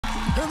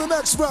In the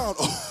next round,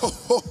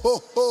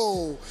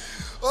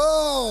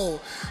 oh,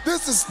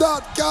 this is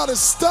not gotta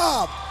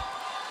stop.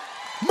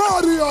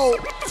 Mario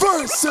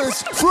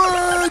versus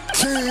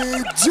Franky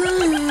Dee.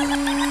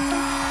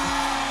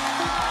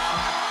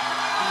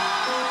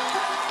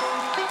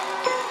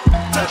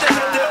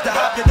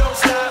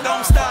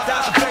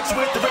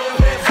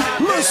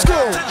 Let's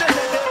go.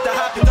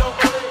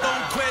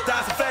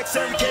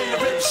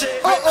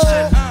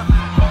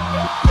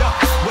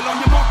 Well, on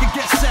your mark and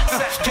get set.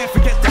 Can't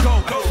forget the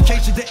goal. In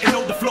case you didn't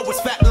know, the flow is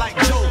fat like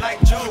Joe.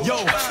 Yo,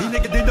 you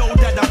niggas they know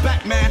that I'm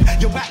back, man.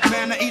 Yo, back,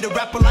 man. I eat a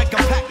rapper like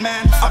I'm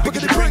Pac-Man. I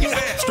begin to bring it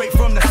straight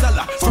from the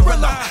cellar.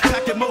 Gorilla,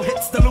 packing more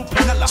hits than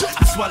Lupinella.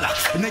 I swallow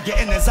a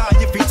nigga in his eye.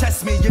 If he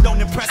test me, you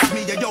don't impress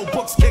me. Yo,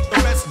 books kick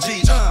the rest.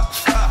 G.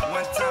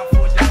 One time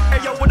for your mind.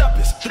 Hey, yo, what up?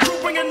 It's the crew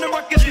bringing the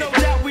ruckus. No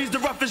doubt, we's the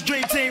roughest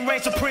dream team.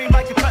 Reign supreme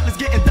like the cutlass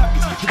getting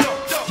duckers.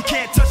 You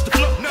can't touch the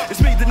flow.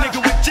 It's me, the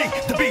nigga with G,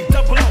 the B,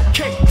 double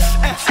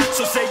O-K-S.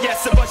 So say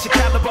yes and bust your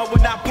caliber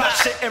when I pop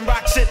shit and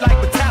rock shit like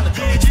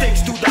Metallica.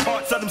 Stakes through the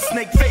hearts of them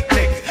snake fake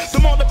niggas.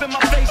 Them all up in my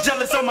face,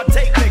 jealous of my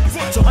tape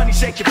niggas. So honey,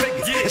 shake your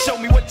fingers and show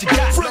me what you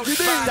got. Franky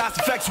Dee. Dice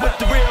effects with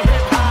the real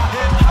hip-hop.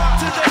 Hip-hop.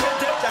 To the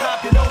hip, the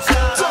hop, you don't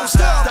stop. Don't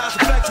stop. Dice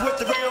effects with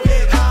the real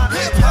hip-hop.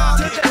 Hip-hop.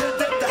 To the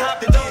hip, the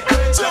hop, you don't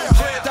quit. Don't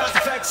quit. Dice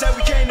effects say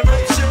we came to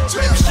raise shit. To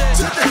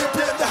the hip,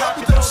 the hop,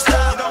 you don't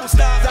stop. Don't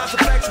stop. Dice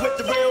effects with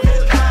the real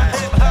hip-hop.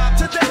 Hip-hop.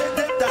 To the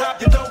hip, the hop,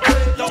 you don't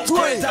quit. Don't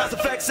quit. Dice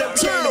effects say we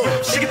came to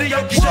raise shit.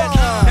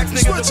 Next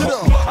nigga the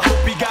book. I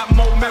hope he got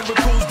more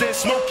miracles than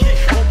Smokey.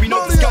 Won't be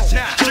no discussion.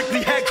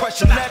 Strictly head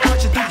crushing. Lad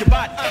punching through your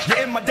body.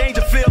 You're in my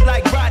danger field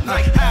like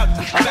Rodney. Howdy.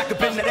 I'm back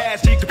up in that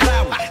ass, you can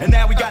plow it. And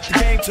now we got the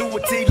game to a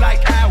T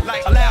like how.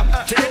 Allow me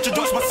to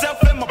introduce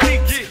myself and my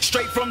people.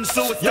 Straight from the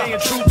sewer, staying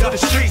true to the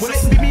streets. Well,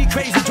 it's me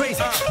crazy,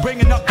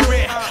 bringing up the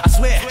rear. I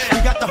swear,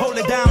 we got to hold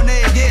it down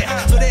there,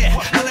 yeah. So there,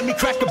 now let me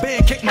crack a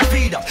beer, kick my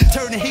feet up,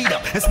 turn the heat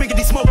up, and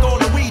spiggity smoke all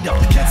the weed up.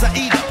 Kids I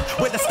eat up,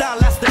 with the style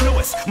that's the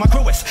newest. My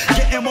crew is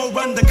getting more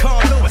run than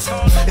Carl Lewis.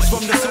 It's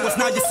from the sewers,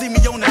 now you see me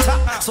on the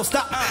top. So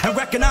stop and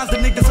recognize the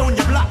niggas on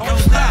your block. To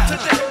the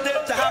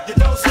hip, the hop, you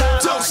don't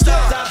stop. Don't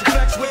stop. Dice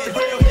effects with the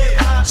real hip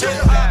hop. To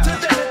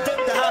the hip,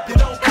 the hop, you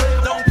don't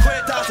quit. Don't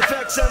quit. Dice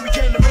effects and we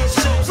came to real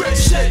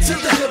shit. To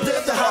the hip,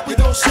 the hop, you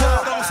don't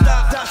stop. Don't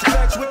stop. Dice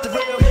effects with the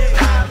real hip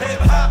hop. Hip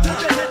hop. To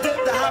the hip,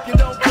 the hop, you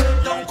don't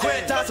quit. Don't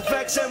quit. Dice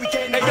effects and we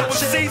came to real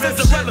shit. Seasons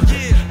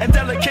irrelevant and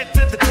delicate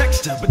to the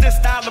texture, but this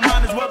style of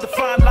mine is well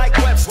defined like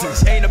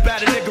Webster's. Ain't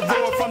about a nigga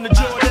roar from the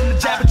Jordan, the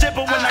jabber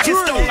jibber when I get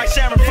stoned like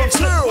Sharon from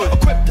Slipper.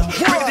 Equipped her,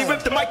 riggedy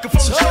rip the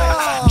microphone straight.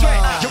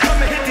 You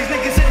come and hit these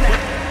niggas in there.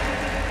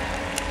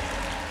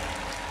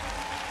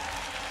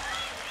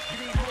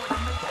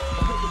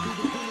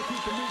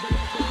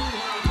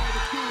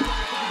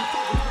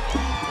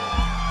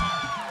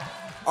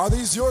 Are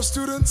these your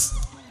students?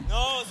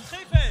 No, it's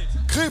Krefeld.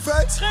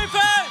 Krefeld?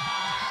 Krefeld!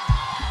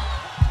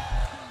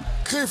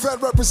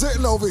 Krefeld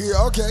representing over here,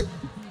 okay.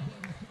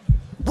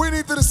 We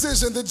need the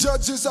decision. The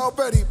judges are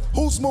ready.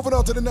 Who's moving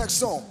on to the next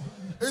song?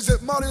 Is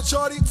it Mario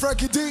CHARTY,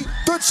 Franky Dee?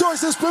 The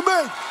choice has been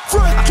made.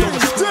 Franky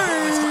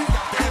Dee!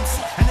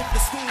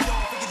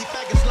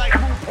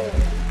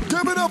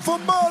 Give it up for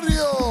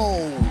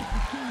Mario!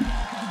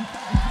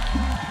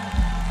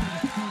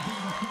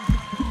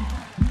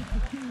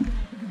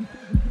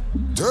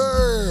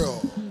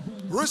 Damn!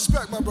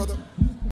 Respect, my brother.